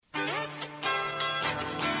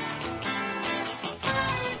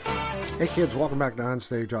Hey kids, welcome back to On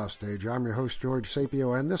Stage, Off Stage. I'm your host, George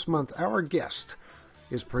Sapio, and this month our guest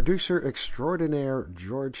is producer extraordinaire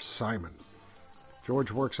George Simon.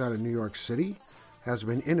 George works out of New York City, has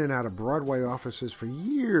been in and out of Broadway offices for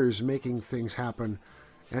years making things happen,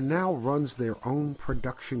 and now runs their own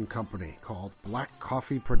production company called Black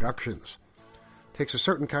Coffee Productions. Takes a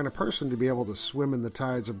certain kind of person to be able to swim in the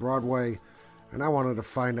tides of Broadway, and I wanted to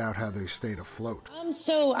find out how they stayed afloat.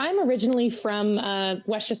 So I'm originally from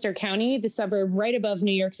Westchester County, the suburb right above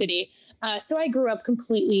New York City. So I grew up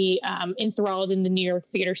completely enthralled in the New York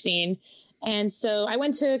theater scene. And so I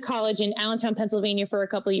went to college in Allentown, Pennsylvania for a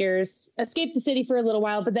couple of years, escaped the city for a little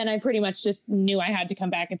while, but then I pretty much just knew I had to come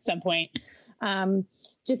back at some point.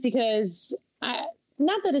 Just because,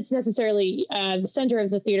 not that it's necessarily the center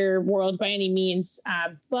of the theater world by any means,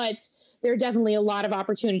 but there are definitely a lot of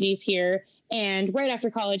opportunities here. And right after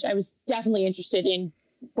college, I was definitely interested in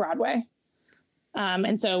Broadway.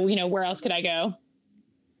 And so, where else could I go?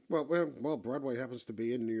 Well, Broadway happens to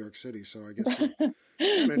be in New York City, so I guess you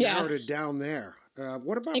kind of narrowed it down there.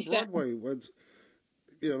 What about Broadway? What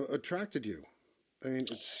attracted you? I mean,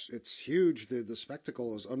 it's huge. The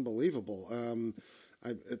spectacle is unbelievable.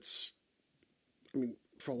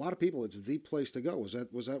 For a lot of people, it's the place to go. Was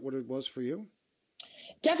that what it was for you?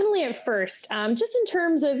 Definitely at first, just in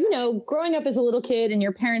terms of, growing up as a little kid and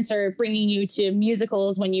your parents are bringing you to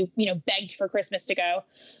musicals when you begged for Christmas to go,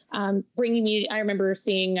 I remember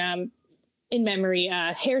seeing in memory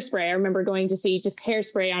Hairspray. I remember going to see just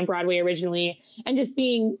Hairspray on Broadway originally and just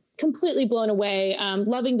being completely blown away,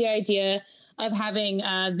 loving the idea of having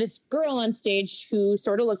this girl on stage who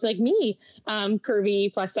sort of looked like me,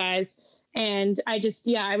 curvy, plus size. And I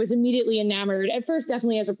was immediately enamored at first,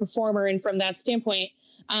 definitely as a performer and from that standpoint.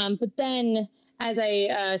 But then as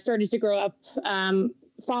I started to grow up,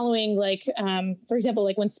 following for example,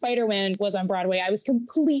 when Spider-Man was on Broadway, I was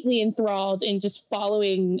completely enthralled in just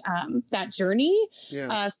following that journey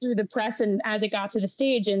through the press and as it got to the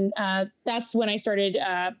stage. And that's when I started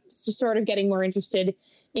sort of getting more interested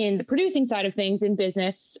in the producing side of things in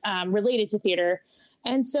business related to theater.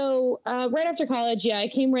 And so right after college, I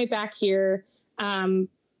came right back here to,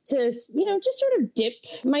 just sort of dip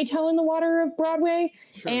my toe in the water of Broadway.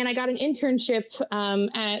 Sure. And I got an internship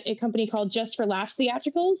at a company called Just for Laughs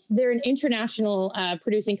Theatricals. They're an international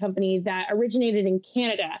producing company that originated in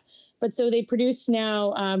Canada. But so they produce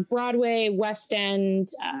now Broadway, West End,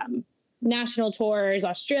 national tours,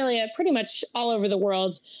 Australia, pretty much all over the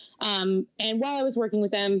world. And while I was working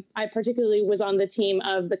with them, I particularly was on the team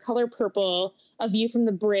of The Color Purple, A View from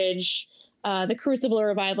the Bridge, the Crucible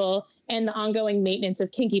Revival, and the ongoing maintenance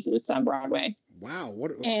of Kinky Boots on Broadway. Wow.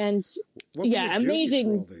 What amazing.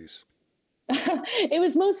 For all these?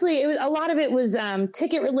 A lot of it was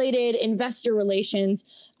ticket related, investor relations.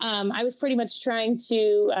 I was pretty much trying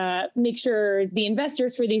to make sure the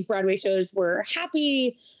investors for these Broadway shows were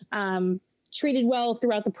happy, treated well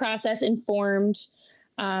throughout the process, informed,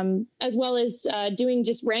 as well as doing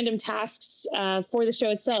just random tasks for the show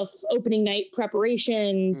itself, opening night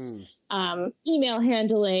preparations, email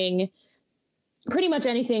handling, pretty much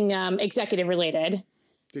anything executive related.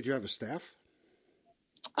 Did you have a staff?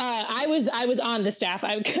 I was on the staff.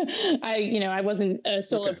 I wasn't a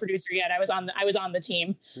solo producer yet. I was on the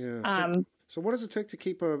team. Yeah. So what does it take to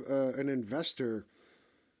keep an investor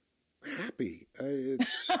happy? I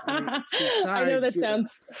know that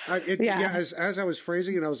sounds. As I was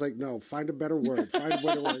phrasing it, I was like, no, find a better word.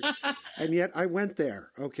 And yet I went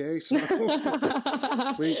there. Okay, so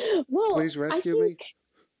please rescue me.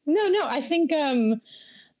 No. I think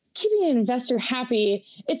keeping an investor happy,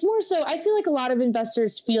 it's more so, I feel like a lot of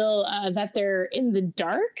investors feel that they're in the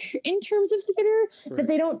dark in terms of theater, right. That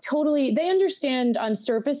they don't they understand on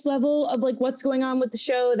surface level of what's going on with the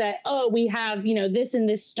show, that, we have, this and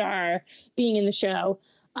this star being in the show,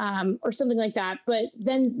 or something like that. But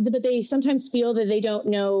they sometimes feel that they don't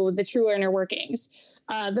know the true inner workings.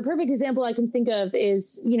 The perfect example I can think of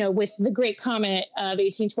is, with The Great Comet of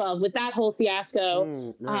 1812, with that whole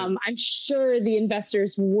fiasco, right. I'm sure the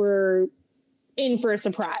investors were in for a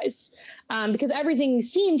surprise, because everything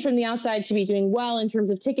seemed from the outside to be doing well in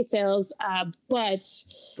terms of ticket sales. But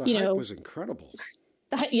the hype was incredible.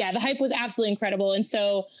 The hype was absolutely incredible. And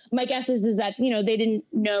so my guess is that, they didn't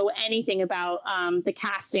know anything about the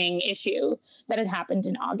casting issue that had happened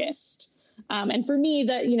in August. And for me,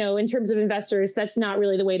 that, in terms of investors, that's not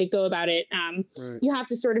really the way to go about it. Right. You have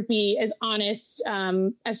to sort of be as honest I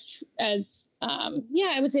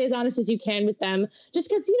would say as honest as you can with them, just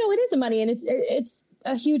because, it is a money and it's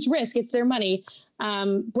a huge risk. It's their money.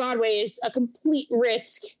 Broadway is a complete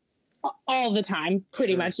risk all the time,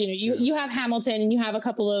 pretty much. You have Hamilton and you have a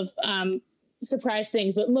couple of surprise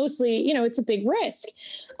things, but mostly, it's a big risk.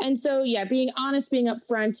 And so, yeah, being honest, being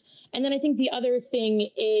upfront. And then I think the other thing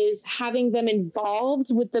is having them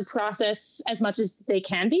involved with the process as much as they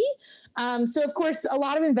can be. So, of course, a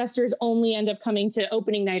lot of investors only end up coming to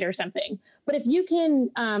opening night or something. But if you can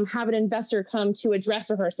have an investor come to a dress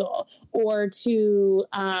rehearsal or to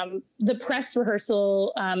the press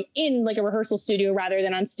rehearsal in like a rehearsal studio rather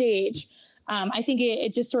than on stage, I think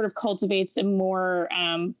it just sort of cultivates a more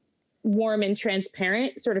warm and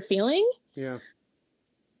transparent sort of feeling. Yeah.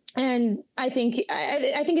 And I think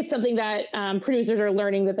it's something that producers are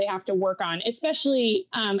learning that they have to work on, especially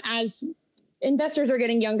as investors are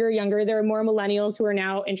getting younger. There are more millennials who are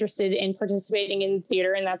now interested in participating in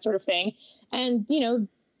theater and that sort of thing. And,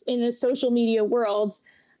 in the social media world,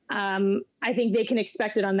 I think they can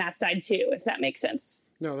expect it on that side too, if that makes sense.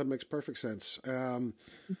 No, that makes perfect sense.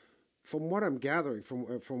 From what I'm gathering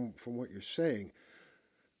from what you're saying,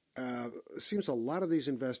 it seems a lot of these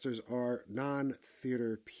investors are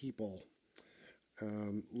non-theater people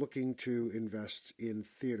looking to invest in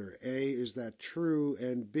theater. A, is that true?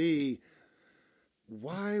 And B,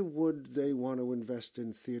 why would they want to invest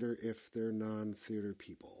in theater if they're non-theater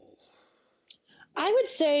people? I would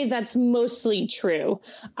say that's mostly true.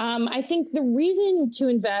 I think the reason to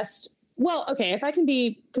invest, well, okay, if I can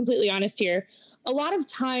be completely honest here, a lot of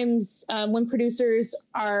times when producers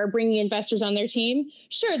are bringing investors on their team,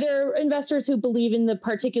 sure, there are investors who believe in the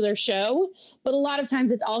particular show, but a lot of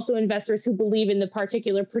times it's also investors who believe in the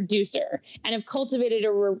particular producer and have cultivated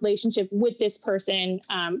a relationship with this person,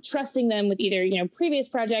 trusting them with either, previous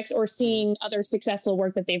projects or seeing other successful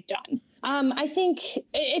work that they've done. I think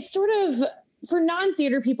it's sort of, for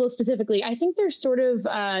non-theater people specifically, I think there's sort of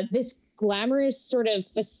this glamorous sort of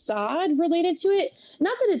facade related to it.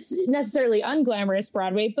 Not that it's necessarily unglamorous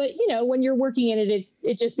Broadway, but when you're working in it,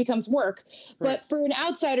 it just becomes work. Right. But for an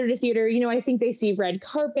outsider to theater, I think they see red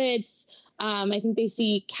carpets. I think they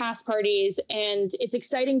see cast parties, and it's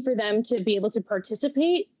exciting for them to be able to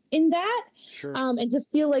participate in that. Sure. And to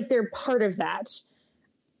feel like they're part of that.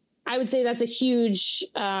 I would say that's a huge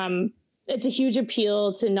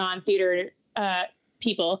appeal to non-theater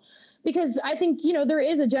people, because I think, there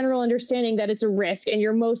is a general understanding that it's a risk and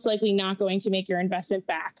you're most likely not going to make your investment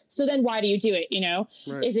back. So then why do you do it?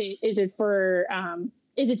 Right. Is it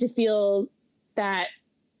to feel that,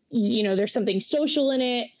 there's something social in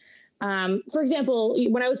it? For example,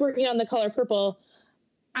 when I was working on The Color Purple,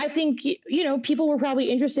 I think, people were probably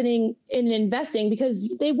interested in investing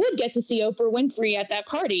because they would get to see Oprah Winfrey at that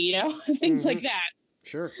party, things like that.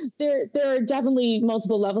 Sure. There are definitely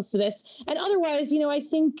multiple levels to this. And otherwise, I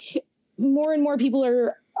think more and more people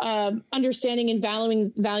are understanding and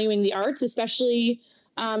valuing the arts, especially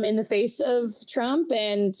in the face of Trump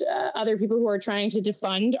and other people who are trying to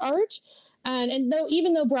defund art. And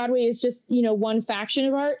even though Broadway is just, one faction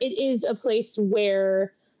of art, it is a place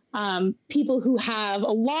where people who have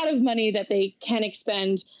a lot of money that they can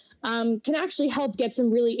expend can actually help get some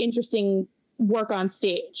really interesting work on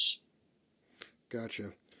stage.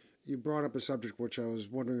 Gotcha. You brought up a subject which I was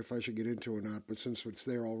wondering if I should get into or not, but since it's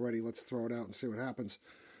there already, let's throw it out and see what happens.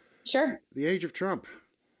 Sure. The age of Trump.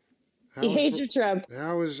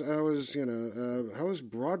 How is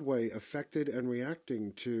Broadway affected and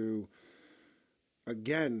reacting to,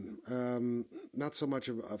 again, not so much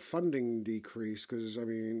of a funding decrease, because,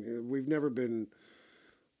 we've never been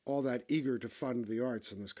all that eager to fund the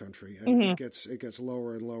arts in this country, and it gets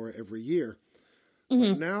lower and lower every year.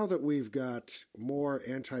 But now that we've got more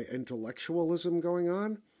anti-intellectualism going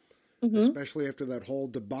on, especially after that whole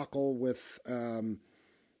debacle with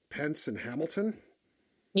Pence and Hamilton,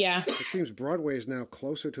 it seems Broadway is now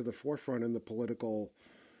closer to the forefront in the political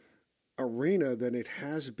arena than it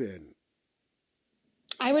has been.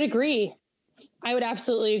 I would agree. I would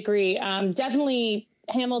absolutely agree. Definitely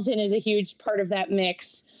Hamilton is a huge part of that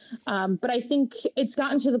mix. But I think it's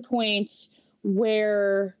gotten to the point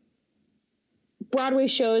where Broadway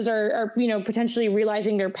shows are potentially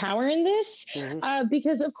realizing their power in this,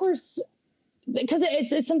 because of course, because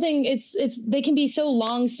it's something, they can be so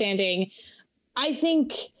long-standing. I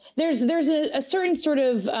think there's a certain sort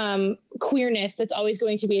of queerness that's always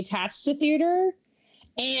going to be attached to theater,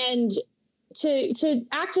 and to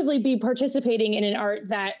actively be participating in an art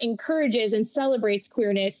that encourages and celebrates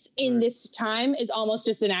queerness in this time is almost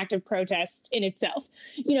just an act of protest in itself.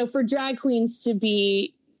 For drag queens to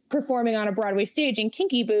be performing on a Broadway stage in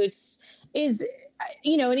kinky boots is,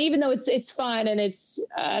 and even though it's fun and it's,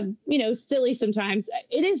 silly sometimes,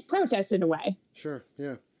 it is protest in a way. Sure.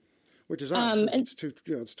 Yeah. Which is odd. It's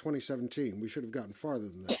 2017. We should have gotten farther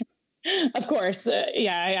than that. Of course.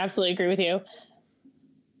 I absolutely agree with you.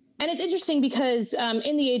 And it's interesting because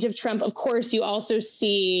in the age of Trump, of course, you also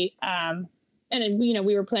see, and, you know,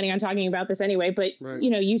 we were planning on talking about this anyway, but, Right.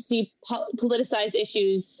 you know, you see politicized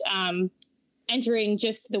issues entering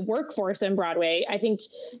just the workforce on Broadway. I think,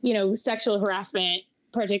 you know, sexual harassment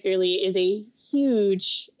particularly is a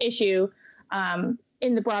huge issue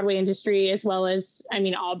in the Broadway industry, as well as, I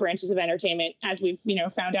mean, all branches of entertainment, as we've, you know,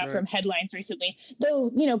 found out Right. from headlines recently,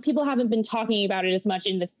 though, you know, people haven't been talking about it as much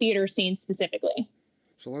in the theater scene specifically.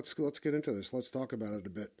 So let's get into this. Let's talk about it a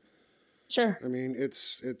bit. Sure. I mean,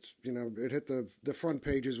 it's you know, it hit the front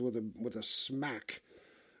pages with a smack,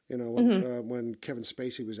 you know, when Kevin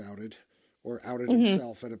Spacey was outed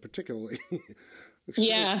himself in a particularly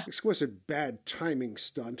exquisite bad timing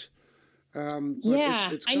stunt.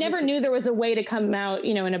 It's I never knew there was a way to come out,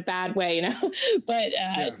 you know, in a bad way, you know, but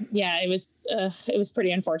it was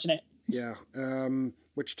pretty unfortunate. Yeah,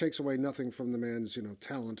 which takes away nothing from the man's, you know,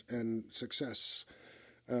 talent and success.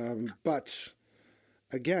 But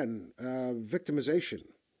again, victimization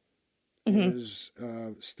is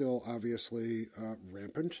still obviously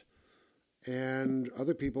rampant, and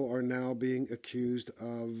other people are now being accused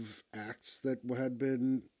of acts that had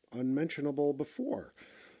been unmentionable before.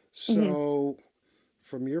 So,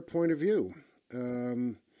 from your point of view,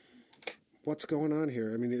 what's going on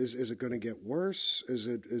here? I mean, is it going to get worse?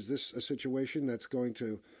 Is this a situation that's going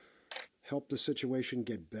to help the situation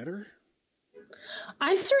get better?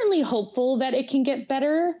 I'm certainly hopeful that it can get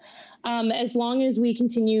better, as long as we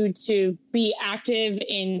continue to be active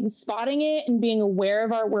in spotting it and being aware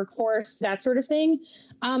of our workforce, that sort of thing.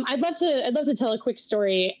 I'd love to tell a quick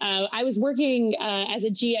story. I was working as a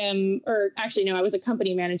GM, or actually, no, I was a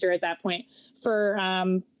company manager at that point for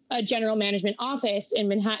a general management office in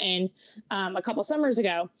Manhattan a couple summers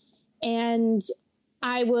ago. And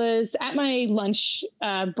I was at my lunch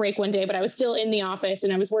break one day, but I was still in the office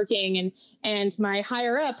and I was working, and my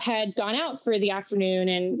higher up had gone out for the afternoon,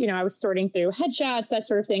 and, you know, I was sorting through headshots, that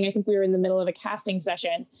sort of thing. I think we were in the middle of a casting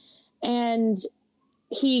session, and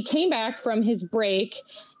he came back from his break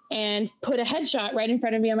and put a headshot right in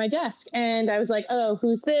front of me on my desk. And I was like, oh,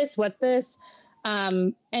 who's this? What's this?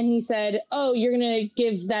 And he said, oh, you're going to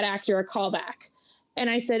give that actor a call back. And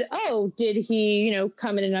I said, oh, did he, you know,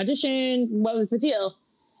 come in an audition? What was the deal?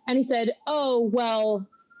 And he said, oh, well,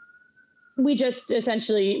 we just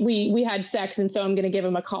essentially, we had sex, and so I'm going to give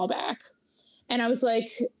him a call back. And I was like,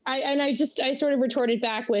 I sort of retorted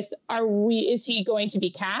back with, is he going to be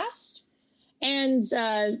cast? And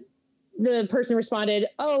the person responded,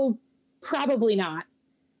 oh, probably not.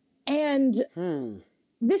 And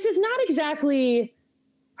this is not exactly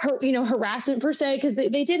harassment per se, because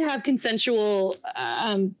they did have consensual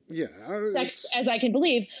sex, as I can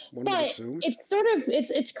believe, but it's sort of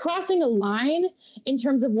it's crossing a line in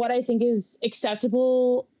terms of what I think is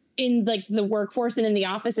acceptable in like the workforce and in the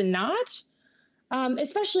office, and not,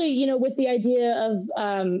 especially, you know, with the idea of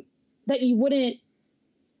that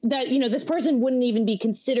this person wouldn't even be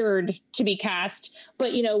considered to be cast,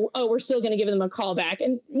 but, you know, oh, we're still going to give them a call back.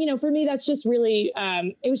 And, you know, for me, that's just really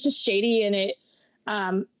it was just shady, and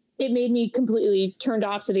it made me completely turned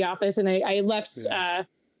off to the office, and I left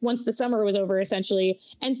once the summer was over, essentially.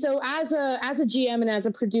 And so as a GM and as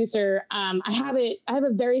a producer, I have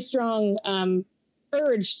a very strong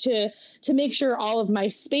urge to make sure all of my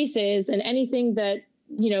spaces and anything that,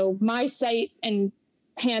 you know, my sight and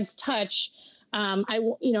hands touch, I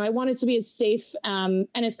want it to be as safe and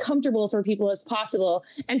as comfortable for people as possible,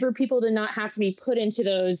 and for people to not have to be put into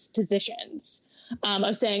those positions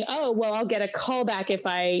of saying, oh, well, I'll get a call back if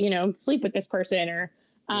I, you know, sleep with this person, or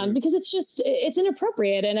because it's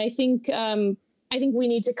inappropriate. And I think we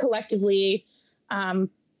need to collectively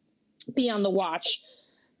be on the watch.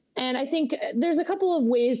 And I think there's a couple of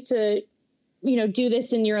ways to, you know, do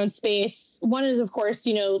this in your own space. One is, of course,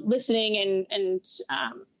 you know, listening and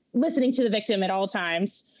listening to the victim at all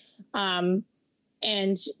times, and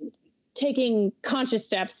taking conscious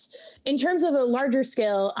steps. In terms of a larger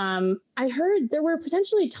scale, I heard there were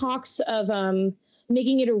potentially talks of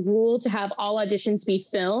making it a rule to have all auditions be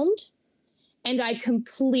filmed. And I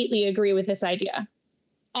completely agree with this idea.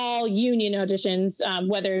 All union auditions,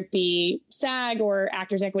 whether it be SAG or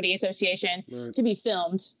Actors Equity Association, right, to be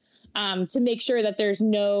filmed, to make sure that there's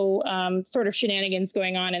no sort of shenanigans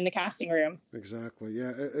going on in the casting room. Exactly.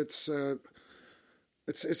 Yeah,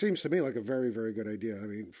 it seems to me like a very, very good idea. I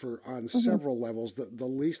mean, on several levels, the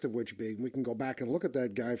least of which being we can go back and look at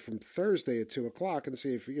that guy from Thursday at 2:00 and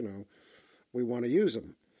see if, you know, we want to use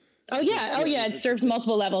him. Oh yeah. It serves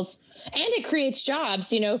multiple levels, and it creates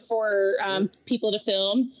jobs, you know, for people to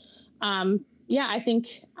film. I think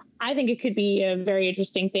it could be a very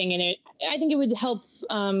interesting thing, and I think it would help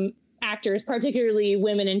actors, particularly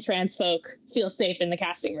women and trans folk, feel safe in the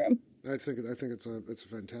casting room. I think it's a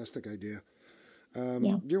fantastic idea.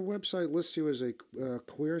 Yeah. Your website lists you as a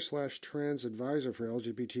queer/trans advisor for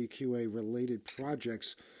LGBTQA related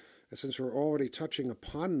projects. And since we're already touching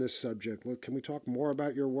upon this subject, can we talk more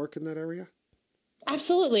about your work in that area?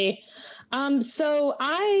 Absolutely. So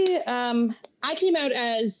I came out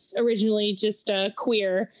as originally just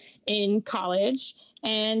queer in college,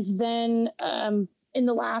 and then in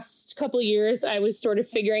the last couple of years, I was sort of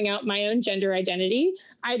figuring out my own gender identity.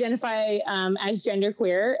 I identify as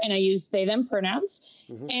genderqueer, and I use they/them pronouns.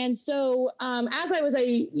 Mm-hmm. And so as I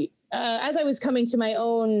was coming to my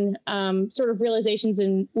own sort of realizations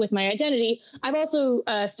with my identity, I've also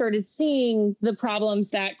started seeing the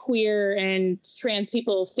problems that queer and trans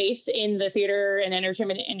people face in the theater and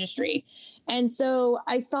entertainment industry. And so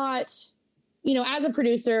I thought, as a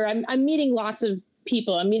producer, I'm meeting lots of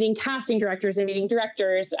people. I'm meeting casting directors, I'm meeting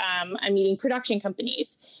directors, I'm meeting production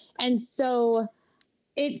companies. And so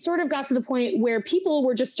it sort of got to the point where people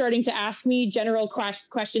were just starting to ask me general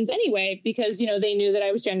questions anyway, because, they knew that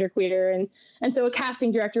I was genderqueer. And so a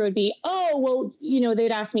casting director would be, oh, well,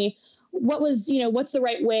 they'd ask me, what's the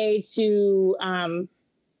right way to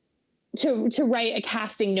write a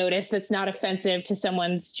casting notice that's not offensive to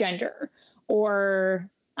someone's gender, or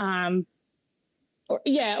how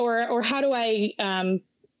do I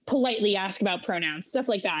politely ask about pronouns, stuff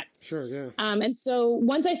like that. Sure, yeah. And so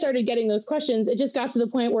once I started getting those questions, it just got to the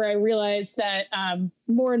point where I realized that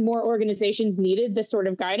more and more organizations needed this sort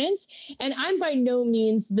of guidance. And I'm by no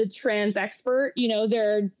means the trans expert.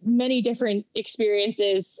 There are many different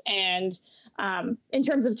experiences. And in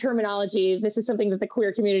terms of terminology, this is something that the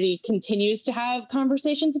queer community continues to have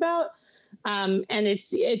conversations about. And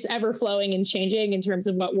it's ever flowing and changing in terms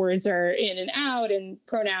of what words are in and out and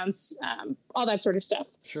pronouns, all that sort of stuff.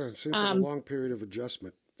 Sure. It seems like a long period of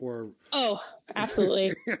adjustment Oh,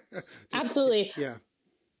 absolutely. Absolutely. Yeah.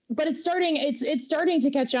 But it's starting to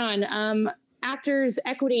catch on. Actors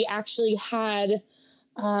Equity actually had, it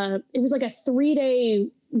was like a 3-day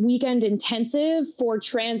weekend intensive for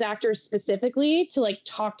trans actors specifically to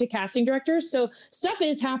talk to casting directors. So stuff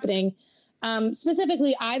is happening.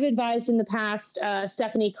 Specifically, I've advised in the past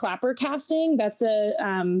Stephanie Clapper Casting. That's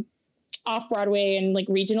a off-Broadway and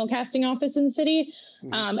regional casting office in the city,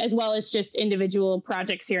 as well as just individual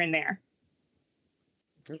projects here and there.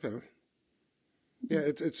 Okay. Yeah,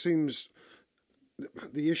 it seems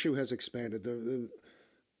the issue has expanded.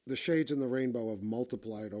 The shades in the rainbow have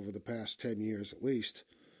multiplied over the past 10 years at least.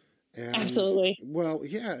 And, absolutely. Well,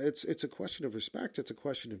 yeah, it's a question of respect. It's a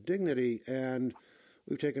question of dignity. And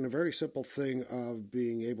we've taken a very simple thing of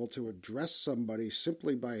being able to address somebody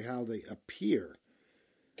simply by how they appear.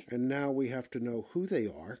 And now we have to know who they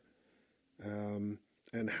are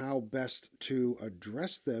and how best to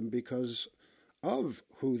address them because of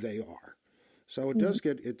who they are. So it does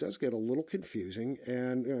get a little confusing,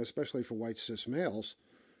 and especially for white cis males,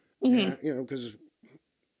 because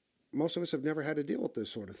most of us have never had to deal with this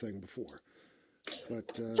sort of thing before.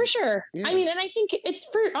 But for sure, yeah. I mean, and I think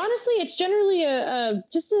it's generally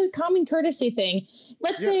just a common courtesy thing.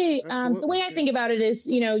 Let's say the way I think about it is,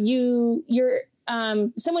 you're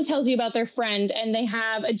someone tells you about their friend and they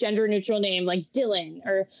have a gender neutral name like Dylan,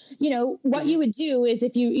 or, what you would do is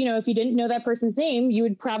if you didn't know that person's name, you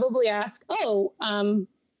would probably ask,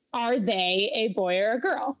 are they a boy or a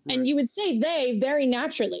girl? Right. And you would say they very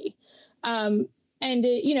naturally. And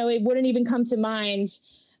it wouldn't even come to mind,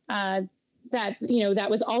 that, that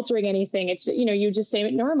was altering anything. It's, you just say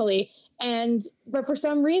it normally. But for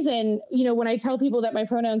some reason, when I tell people that my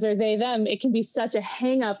pronouns are they, them, it can be such a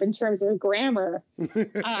hang up in terms of grammar.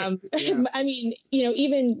 I mean,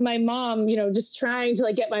 even my mom, just trying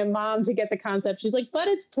to get my mom to get the concept. She's like, but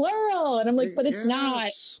it's plural. And I'm like, but it's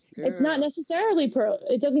not. Yeah. It's not necessarily plural.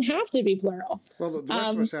 It doesn't have to be plural. Well, the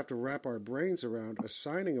rest of us have to wrap our brains around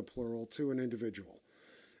assigning a plural to an individual.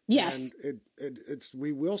 Yes. And it's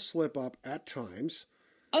we will slip up at times.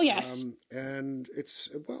 Oh, yes. And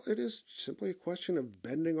it is simply a question of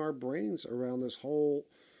bending our brains around this whole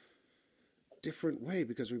different way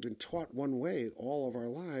because we've been taught one way all of our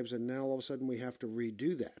lives, and now all of a sudden we have to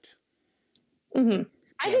redo that. Mm-hmm.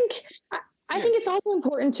 I think it's also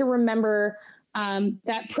important to remember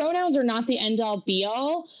that pronouns are not the end all be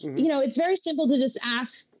all. Mm-hmm. It's very simple to just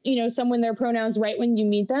ask, someone their pronouns right when you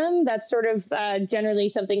meet them. That's sort of generally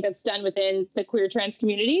something that's done within the queer trans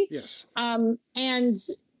community. Yes. And,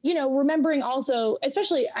 remembering also,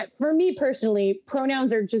 especially for me personally,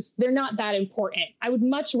 pronouns are they're not that important. I would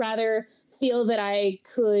much rather feel that I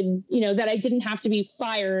could, that I didn't have to be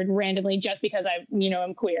fired randomly just because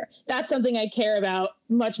I'm queer. That's something I care about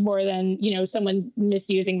much more than, someone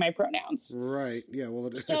misusing my pronouns. Right. Yeah.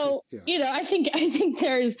 Well, So, yeah. I think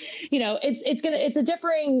there's, it's a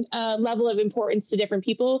differing level of importance to different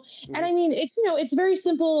people. Mm-hmm. And I mean, it's very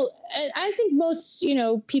simple. I think most,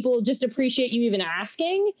 people just appreciate you even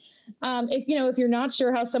asking. If you're not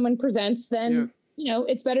sure how someone presents, then,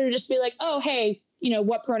 it's better to just be like, oh, hey,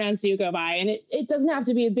 what pronouns do you go by? And it doesn't have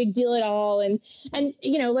to be a big deal at all. And,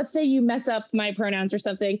 let's say you mess up my pronouns or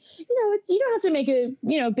something, you don't have to make a,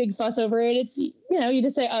 big fuss over it. It's, you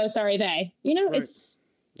just say, oh, sorry, they, Right.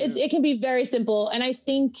 it can be very simple. And I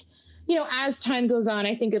think, as time goes on,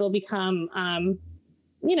 I think it'll become,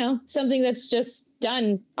 something that's just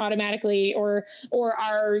done automatically, or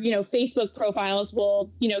our, Facebook profiles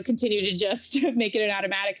will, continue to just make it an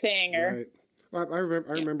automatic thing. Or right. Well, I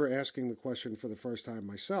remember asking the question for the first time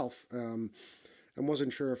myself. I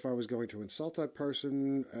wasn't sure if I was going to insult that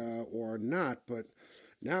person or not, but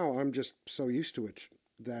now I'm just so used to it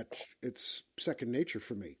that it's second nature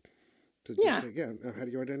for me to just say, how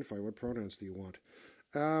do you identify? What pronouns do you want?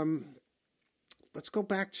 Let's go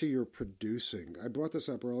back to your producing. I brought this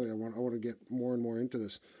up earlier. I want to get more and more into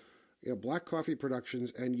this. Black Coffee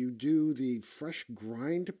Productions, and you do the Fresh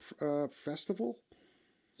Grind Festival?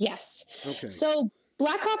 Yes. Okay. So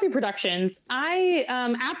Black Coffee Productions, I,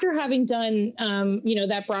 after having done,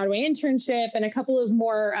 that Broadway internship and a couple of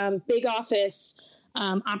more big office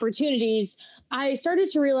opportunities, I started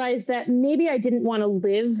to realize that maybe I didn't want to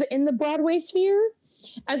live in the Broadway sphere.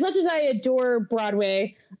 As much as I adore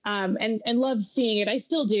Broadway and love seeing it, I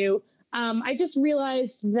still do. I just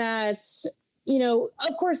realized that,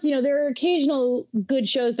 of course, there are occasional good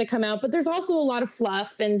shows that come out, but there's also a lot of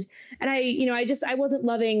fluff. And I wasn't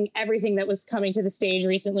loving everything that was coming to the stage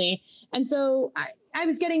recently. And so I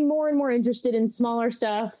was getting more and more interested in smaller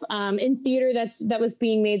stuff in theater that was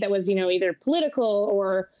being made that was, either political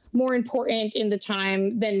or more important in the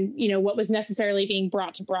time than, what was necessarily being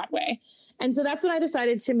brought to Broadway. And so that's when I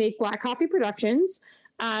decided to make Black Coffee Productions.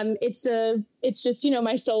 It's just,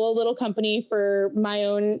 my solo little company for my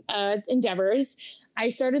own endeavors. I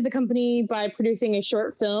started the company by producing a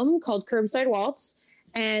short film called Curbside Waltz.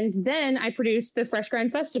 And then I produced the Fresh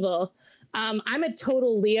Grind Festival. I'm a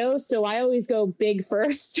total Leo, so I always go big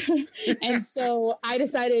first. And so I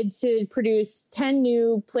decided to produce 10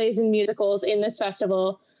 new plays and musicals in this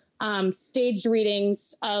festival, staged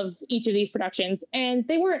readings of each of these productions. And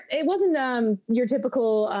it wasn't your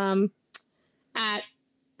typical at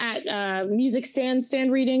music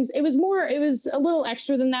stand readings. It was a little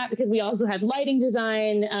extra than that because we also had lighting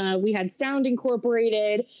design. We had sound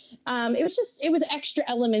incorporated. It was extra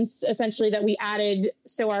elements essentially that we added.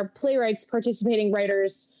 So our playwrights, participating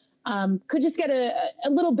writers, could just get a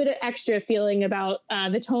little bit of extra feeling about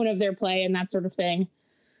the tone of their play and that sort of thing.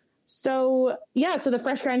 So the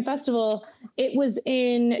Fresh Grind Festival, it was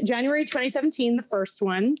in January 2017, the first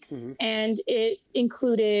one, and it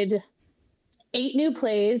included 8 new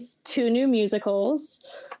plays, 2 new musicals,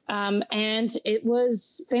 and it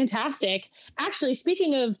was fantastic. Actually,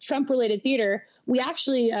 speaking of Trump-related theater,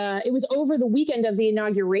 it was over the weekend of the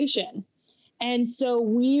inauguration. And so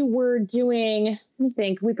we were doing,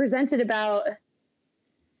 we presented about,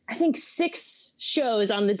 6 shows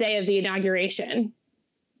on the day of the inauguration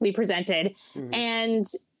we presented. And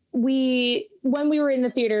when we were in the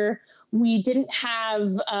theater, we didn't have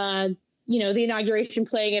the inauguration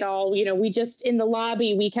playing at all. We just, in the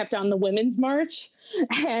lobby, we kept on the Women's March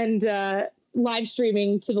and live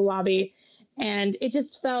streaming to the lobby. And it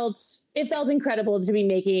felt incredible to be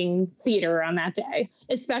making theater on that day,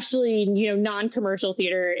 especially, non-commercial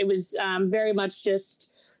theater. It was very much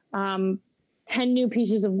just 10 new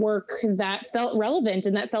pieces of work that felt relevant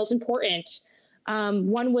and that felt important.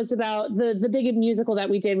 One was about the big musical that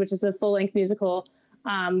we did, which is a full-length musical,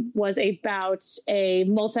 was about a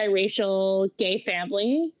multiracial gay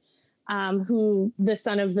family who the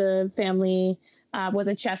son of the family was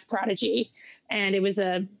a chess prodigy. And it was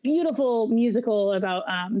a beautiful musical about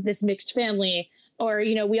this mixed family. Or,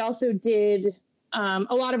 we also did a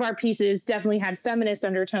lot of our pieces definitely had feminist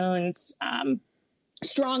undertones,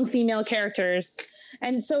 strong female characters.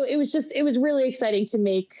 And so it was really exciting to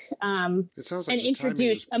make it sounds like and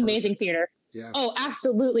introduce amazing theater. Yeah. Oh,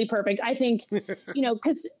 absolutely perfect. I think,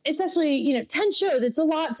 because especially, 10 shows, it's a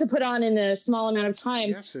lot to put on in a small amount of time.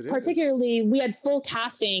 Yes, it is. Particularly, we had full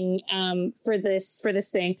casting for this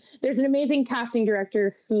thing. There's an amazing casting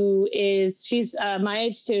director she's my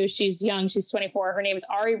age too. She's young. She's 24. Her name is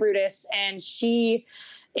Ari Rudis, and she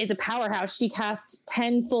is a powerhouse. She cast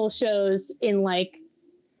 10 full shows in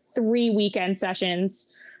 3 weekend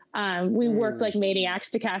sessions. We worked like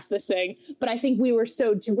maniacs to cast this thing, but I think we were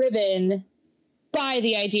so driven by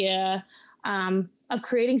the idea of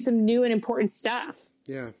creating some new and important stuff.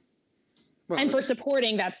 Yeah. Well, and for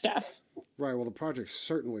supporting that stuff. Right. Well, the project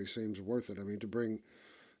certainly seems worth it. I mean, to bring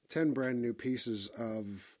 10 brand new pieces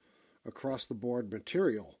of across the board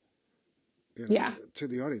material to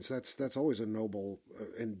the audience, that's always a noble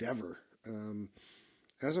endeavor.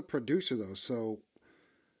 As a producer, though, so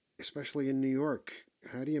especially in New York,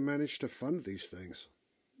 how do you manage to fund these things?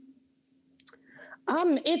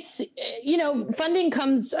 It's, funding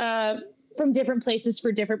comes from different places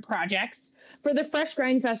for different projects. For the Fresh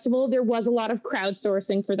Grind Festival, there was a lot of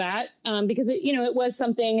crowdsourcing for that because it was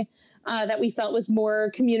something that we felt was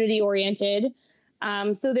more community oriented.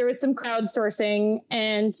 So there was some crowdsourcing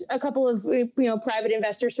and a couple of private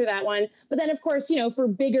investors for that one. But then, of course, for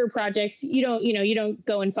bigger projects, you don't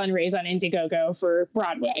go and fundraise on Indiegogo for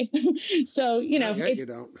Broadway. So Not yet, it's you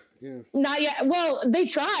don't. Yeah. Not yet. Well, they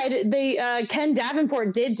tried. Ken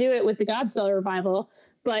Davenport did do it with the Godspell revival,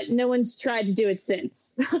 but no one's tried to do it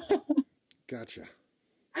since. Gotcha.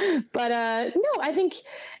 But no, I think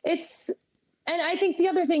and I think the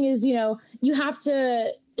other thing is, you have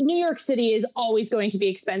to. New York City is always going to be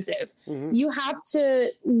expensive. Mm-hmm. You have to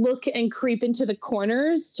look and creep into the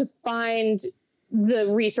corners to find the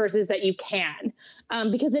resources that you can,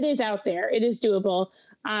 because it is out there. It is doable.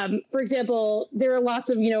 For example, there are lots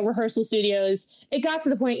of, rehearsal studios. It got to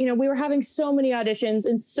the point, we were having so many auditions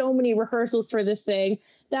and so many rehearsals for this thing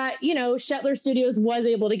that, Shetler Studios was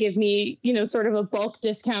able to give me, sort of a bulk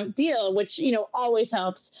discount deal, which, always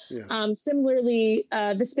helps. Yes. Similarly,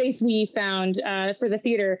 the space we found for the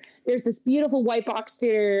theater, there's this beautiful white box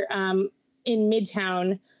theater in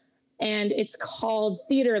Midtown, and it's called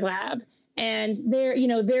Theater Lab. And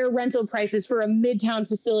their rental prices for a Midtown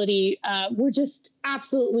facility were just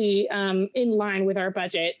absolutely in line with our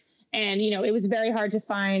budget. And, it was very hard to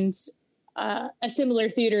find a similar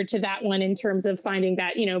theater to that one in terms of finding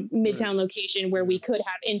that, Midtown location where we could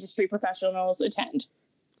have industry professionals attend.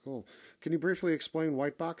 Cool. Can you briefly explain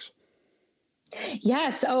White Box?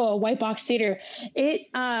 Yes. Oh, a White Box theater.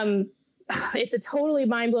 It's a totally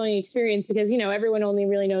mind-blowing experience because, everyone only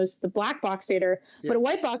really knows the Black Box Theater, but a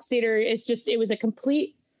White Box Theater is it was a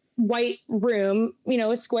complete white room,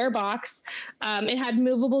 a square box. It had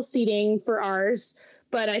movable seating for ours,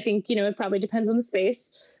 but I think, it probably depends on the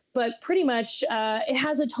space, but pretty much it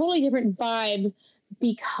has a totally different vibe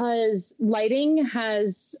because lighting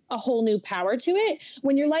has a whole new power to it.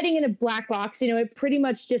 When you're lighting in a black box, it pretty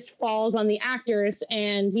much just falls on the actors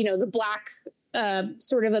and, the black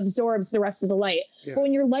sort of absorbs the rest of the light. Yeah. But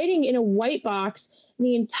when you're lighting in a white box,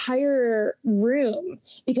 the entire room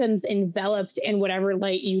becomes enveloped in whatever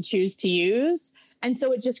light you choose to use. And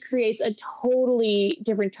so it just creates a totally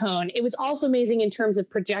different tone. It was also amazing in terms of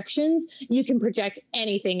projections. You can project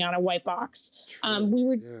anything on a white box.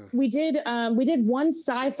 We did one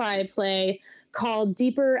sci-fi play called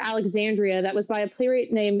Deeper Alexandria that was by a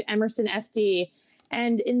playwright named Emerson F.D.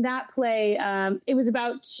 And in that play, it was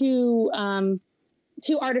about two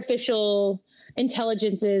artificial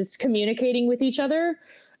intelligences communicating with each other.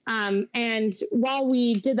 And while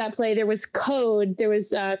we did that play, there was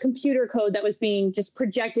computer code that was being just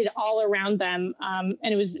projected all around them. And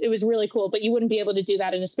it was really cool, but you wouldn't be able to do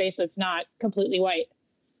that in a space that's not completely white.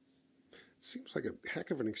 Seems like a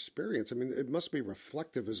heck of an experience. I mean, it must be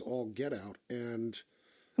reflective as all get out. And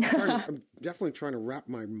I'm definitely trying to wrap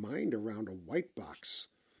my mind around a white box.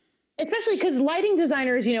 Especially because lighting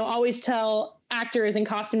designers, always tell actors and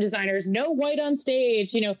costume designers, no white on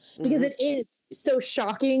stage, because it is so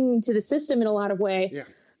shocking to the system in a lot of way.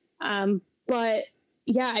 Yeah. But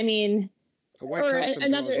yeah, I mean, a white costume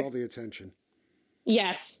draws all the attention.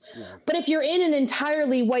 Yes. Yeah. But if you're in an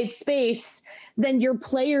entirely white space, then your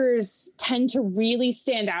players tend to really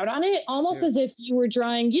stand out on it, almost as if you were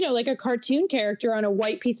drawing, like a cartoon character on a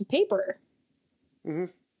white piece of paper. Mm-hmm.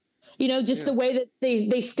 The way that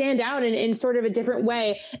they stand out in sort of a different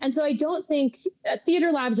way. And so I don't think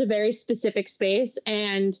Theater Lab's a very specific space.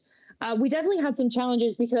 And we definitely had some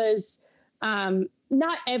challenges because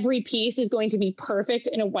not every piece is going to be perfect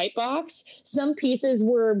in a white box. Some pieces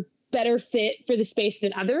were better fit for the space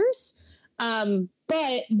than others.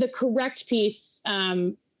 But the correct piece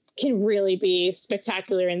can really be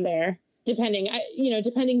spectacular in there, depending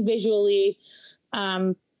visually.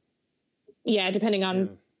 Depending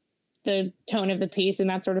on the tone of the piece and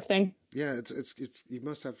that sort of thing. Yeah, it's you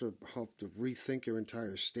must have to help to rethink your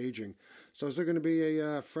entire staging. So is there going to be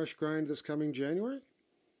a fresh grind this coming January?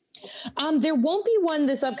 There won't be one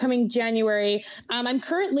this upcoming January. I'm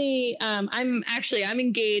currently, I'm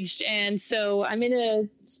engaged. And so I'm in a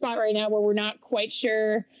spot right now where we're not quite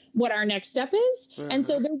sure what our next step is. And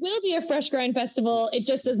so there will be a Fresh Grind Festival. It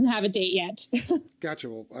just doesn't have a date yet. Gotcha.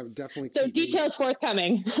 Well, I would definitely so details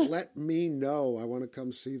forthcoming. Let me know. I want to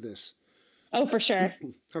come see this. Oh, for sure.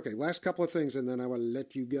 Okay, last couple of things, and then I will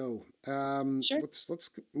let you go. Sure. Let's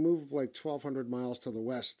move like 1,200 miles to the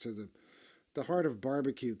west to the heart of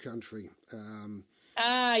barbecue country.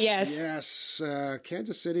 Yes. Yes,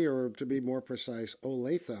 Kansas City, or to be more precise,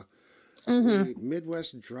 Olathe, the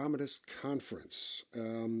Midwest Dramatist Conference.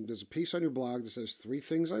 There's a piece on your blog that says 3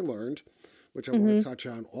 things I learned, which I want to touch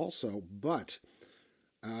on also. But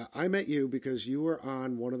I met you because you were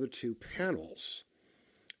on one of the 2 panels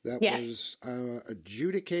that was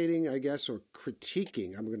adjudicating, I guess, or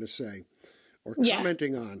critiquing, I'm going to say, or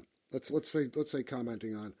commenting on. Let's say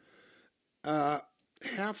commenting on.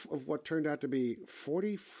 Half of what turned out to be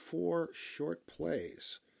 44 short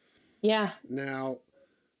plays. Yeah. Now,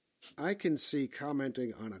 I can see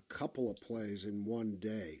commenting on a couple of plays in one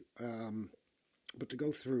day, but to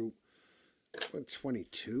go through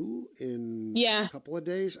 22 in a couple of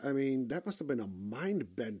days, I mean, that must have been a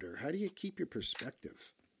mind bender. How do you keep your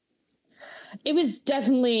perspective? It was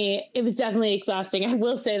definitely exhausting. I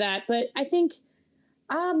will say that, but I think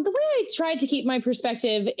the way I tried to keep my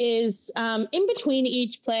perspective is in between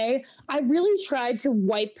each play, I really tried to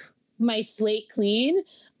wipe my slate clean.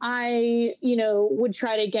 I, would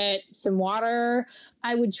try to get some water.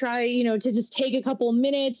 I would try, to just take a couple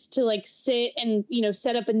minutes to like sit and,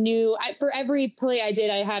 set up for every play I did,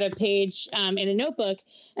 I had a page in a notebook.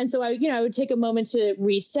 And so I would take a moment to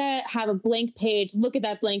reset, have a blank page, look at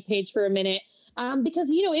that blank page for a minute. Because,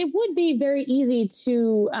 it would be very easy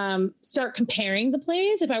to start comparing the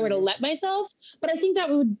plays if I were to let myself. But I think that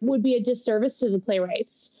would be a disservice to the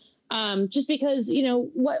playwrights. Just because,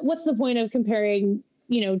 what's the point of comparing,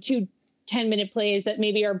 2 10-minute plays that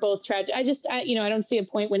maybe are both tragic? I don't see a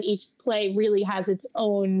point when each play really has its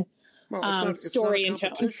own story and tone. It's not a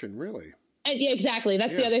competition, really. And, yeah, exactly.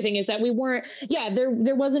 That's the other thing is that we weren't,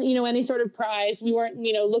 there wasn't, any sort of prize. We weren't,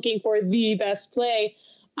 looking for the best play.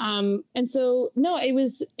 And so, no, it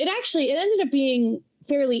ended up being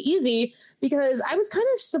fairly easy because I was kind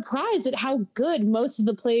of surprised at how good most of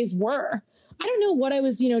the plays were. I don't know what I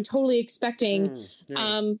was, totally expecting.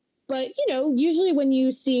 But, usually when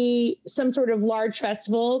you see some sort of large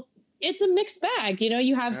festival, it's a mixed bag.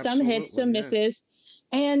 You have some hits, some misses.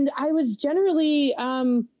 And I was generally,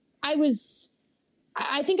 I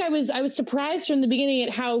think I was surprised from the beginning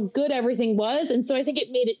at how good everything was. And so I think it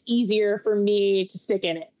made it easier for me to stick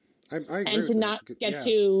in it. I agree and to not to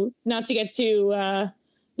get too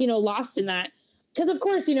lost in that. Because, of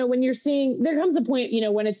course, when you're seeing, there comes a point,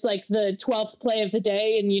 when it's like the 12th play of the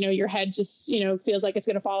day and, your head just, feels like it's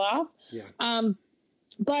going to fall off. Yeah.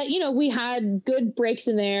 But, we had good breaks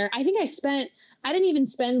in there. I think I didn't even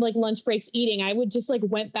spend like lunch breaks eating. I would just like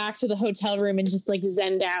went back to the hotel room and just like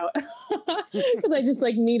zenned out because I just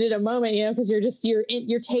like needed a moment, because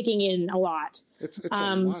you're taking in a lot. It's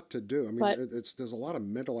a lot to do. I mean, there's a lot of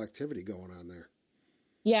mental activity going on there.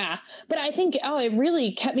 Yeah. But I think, it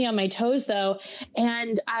really kept me on my toes though.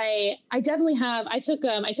 And I definitely I took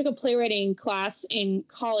a playwriting class in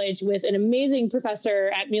college with an amazing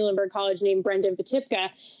professor at Muhlenberg College named Brendan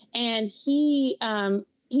Vitipka. And he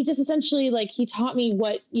just essentially he taught me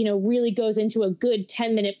what, really goes into a good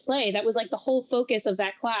 10-minute play. That was like the whole focus of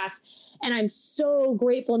that class. And I'm so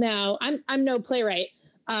grateful now. I'm no playwright.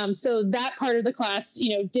 So that part of the class,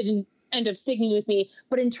 didn't end up sticking with me.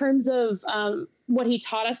 But in terms of what he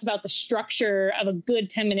taught us about the structure of a good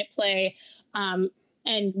 10-minute play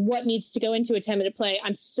and what needs to go into a 10-minute play,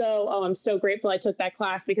 I'm so grateful I took that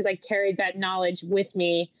class because I carried that knowledge with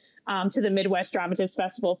me to the Midwest Dramatist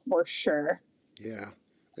Festival for sure. Yeah,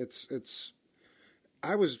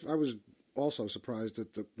 I was also surprised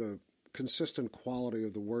at the consistent quality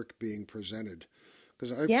of the work being presented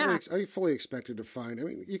because I fully expected to find,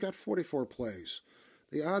 you got 44 plays.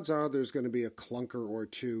 The odds are there's going to be a clunker or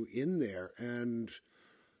two in there, and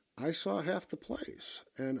I saw half the plays,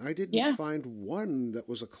 and I didn't find one that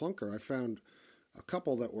was a clunker. I found a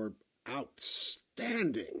couple that were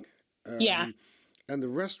outstanding, and the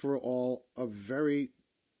rest were all of very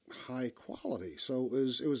high quality. So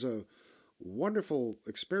it was a wonderful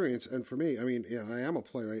experience, and for me, I am a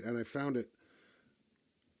playwright, and I found it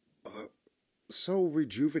so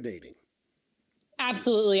rejuvenating.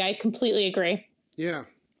 Absolutely, I completely agree. Yeah.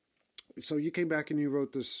 So you came back and you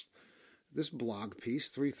wrote this blog piece,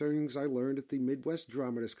 3 things I learned at the Midwest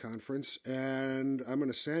Dramatist Conference. And I'm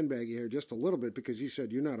going to sandbag you here just a little bit because you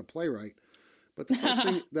said you're not a playwright.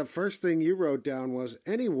 But the first thing you wrote down was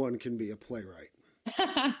anyone can be a playwright.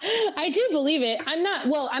 I do believe it. I'm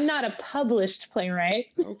not a published playwright.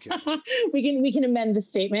 Okay. we can amend the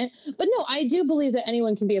statement. But no, I do believe that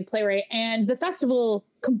anyone can be a playwright. And the festival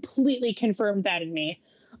completely confirmed that in me.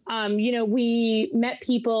 We met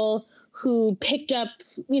people who picked up,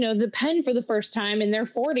 the pen for the first time in their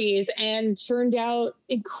 40s and churned out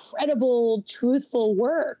incredible, truthful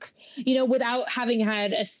work, without having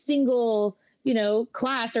had a single,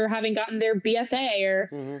 class or having gotten their BFA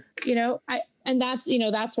or, and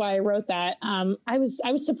that's why I wrote that. I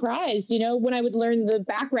was surprised, when I would learn the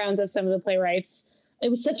backgrounds of some of the playwrights. It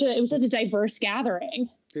was such a diverse gathering.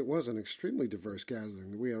 It was an extremely diverse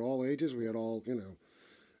gathering. We had all ages. We had all,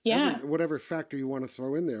 yeah, whatever factor you want to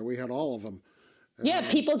throw in there. We had all of them. Yeah,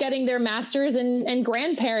 people getting their masters and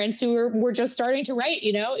grandparents who were just starting to write.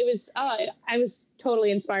 It was I was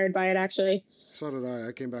totally inspired by it, actually. So did I.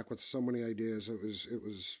 I came back with so many ideas. It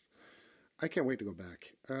was. I can't wait to go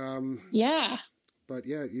back. Yeah. But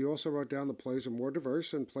yeah, you also wrote down the plays are more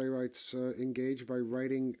diverse and playwrights engaged by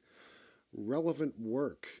writing relevant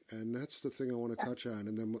work, and that's the thing I want to touch on.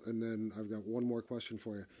 And then I've got one more question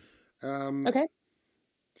for you. Okay.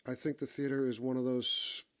 I think the theater is one of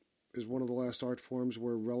the last art forms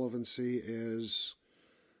where relevancy is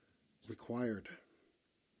required.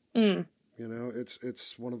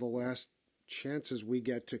 It's one of the last chances we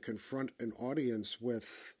get to confront an audience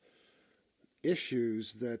with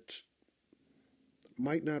issues that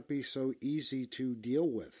might not be so easy to deal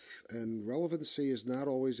with, and relevancy is not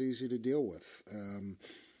always easy to deal with.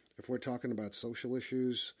 If we're talking about social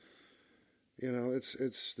issues,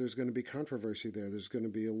 there's going to be controversy there. There's going to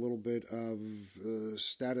be a little bit of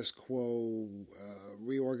status quo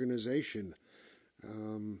reorganization,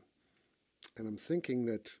 and I'm thinking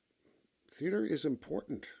that theater is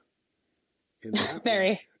important in that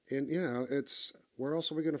very way. And it's where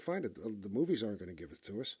else are we going to find it? The movies aren't going to give it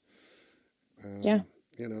to us. Yeah.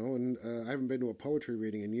 And I haven't been to a poetry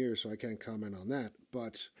reading in years, so I can't comment on that.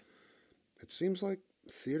 But it seems like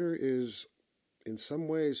theater is, in some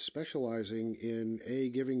ways, specializing in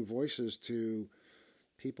giving voices to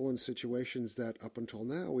people in situations that up until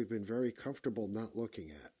now we've been very comfortable not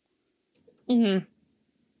looking at. Mm-hmm.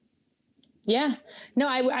 Yeah. No,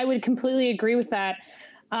 I would completely agree with that.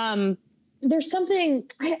 There's something,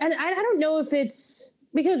 I don't know if it's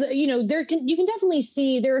because, you can definitely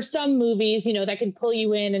see there are some movies, that can pull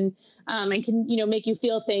you in and can, make you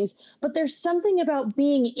feel things. But there's something about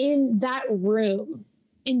being in that room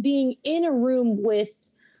and being in a room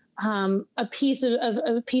with a piece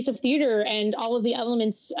of theater and all of the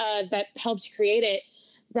elements that helped create it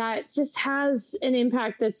that just has an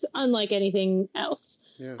impact that's unlike anything else.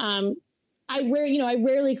 Yeah. I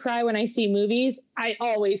rarely cry when I see movies. I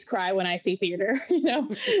always cry when I see theater.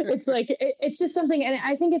 It's like, it's just something. And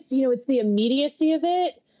I think it's, it's the immediacy of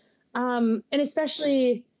it. And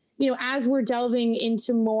especially, as we're delving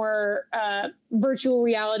into more virtual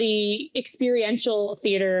reality, experiential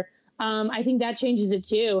theater, I think that changes it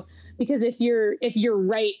too. Because if you're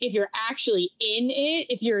actually in it,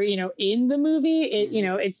 if you're, in the movie,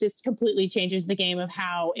 it just completely changes the game of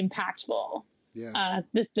how impactful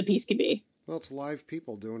the piece can be. Well, it's live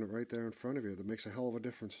people doing it right there in front of you. That makes a hell of a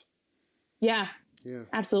difference. Yeah. Yeah.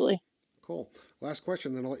 Absolutely. Cool. Last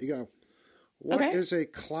question, then I'll let you go. What is a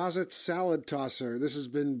closet salad tosser? This has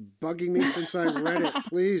been bugging me since I read it.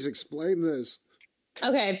 Please explain this.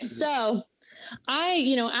 Okay. So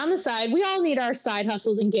on the side, we all need our side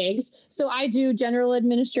hustles and gigs. So I do general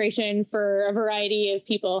administration for a variety of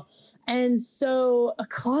people. And so a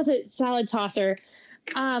closet salad tosser,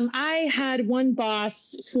 I had one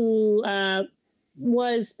boss who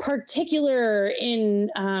was particular in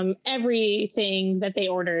everything that they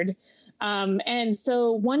ordered. And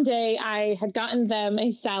so one day I had gotten them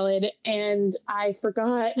a salad and I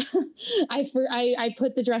forgot, I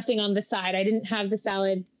put the dressing on the side. I didn't have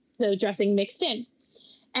the dressing mixed in.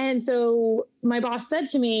 And so my boss said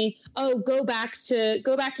to me, "Oh, go back to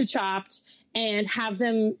Chopped and have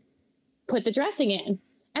them put the dressing in."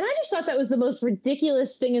 And I just thought that was the most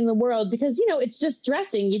ridiculous thing in the world because, it's just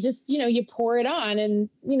dressing. You just, you pour it on and,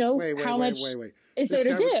 how much is there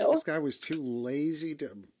to do? This guy was too lazy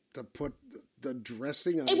to put the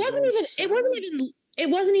dressing on. It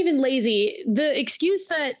wasn't even lazy. The excuse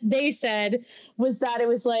that they said was that it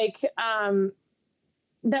was like,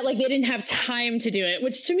 that like they didn't have time to do it,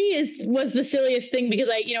 which to me was the silliest thing, because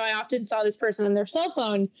I often saw this person on their cell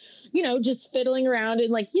phone, just fiddling around,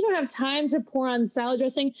 and like, you don't have time to pour on salad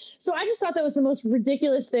dressing. So I just thought that was the most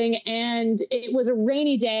ridiculous thing. And it was a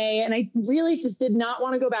rainy day, and I really just did not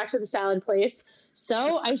want to go back to the salad place.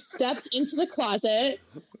 So I stepped into the closet,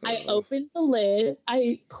 I opened the lid,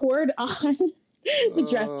 I poured on the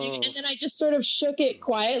dressing, and then I just sort of shook it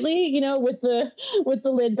quietly, with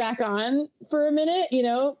the lid back on for a minute,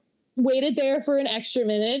 waited there for an extra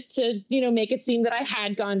minute to, make it seem that I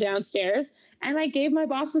had gone downstairs, and I gave my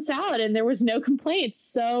boss the salad, and there was no complaints.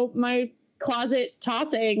 So my closet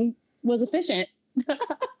tossing was efficient.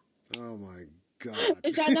 Oh my God.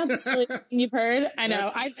 Is that not the silliest thing you've heard? I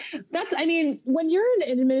know. When you're an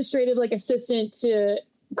administrative like assistant to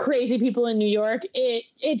crazy people in New York,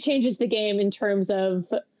 it changes the game in terms of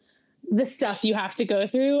the stuff you have to go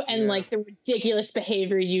through and like the ridiculous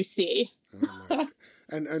behavior you see. Oh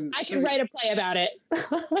and I can write a play about it.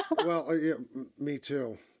 Well, yeah, me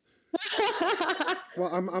too.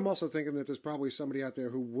 Well, I'm also thinking that there's probably somebody out there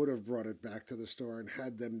who would have brought it back to the store and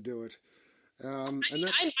had them do it. I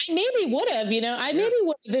maybe would have, maybe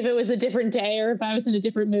would have if it was a different day or if I was in a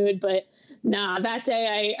different mood, but nah, that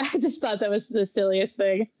day I just thought that was the silliest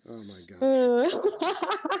thing. Oh my gosh.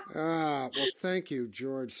 Well, thank you,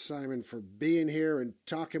 George Simon, for being here and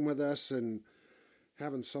talking with us and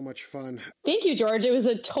having so much fun. Thank you, George. It was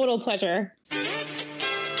a total pleasure.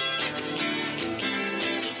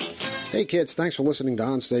 Hey kids, thanks for listening to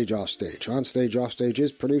Onstage Offstage. Onstage Offstage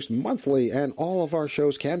is produced monthly, and all of our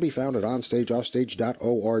shows can be found at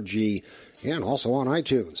onstageoffstage.org and also on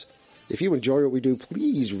iTunes. If you enjoy what we do,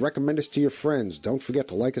 please recommend us to your friends. Don't forget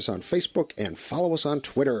to like us on Facebook and follow us on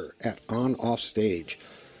Twitter at OnOffStage.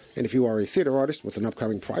 And if you are a theater artist with an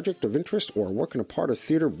upcoming project of interest or work in a part of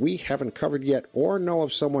theater we haven't covered yet, or know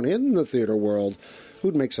of someone in the theater world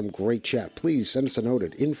who'd make some great chat, please send us a note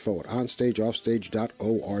at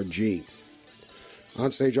info@onstageoffstage.org.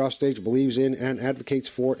 Onstage Offstage believes in and advocates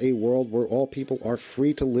for a world where all people are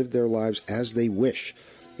free to live their lives as they wish,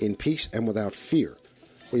 in peace and without fear.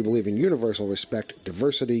 We believe in universal respect,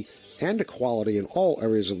 diversity, and equality in all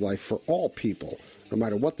areas of life for all people, no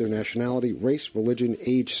matter what their nationality, race, religion,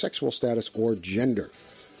 age, sexual status, or gender.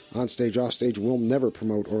 Onstage Offstage will never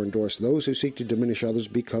promote or endorse those who seek to diminish others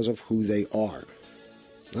because of who they are.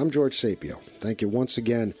 I'm George Sapio. Thank you once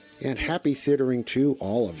again, and happy theatering to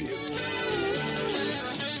all of you.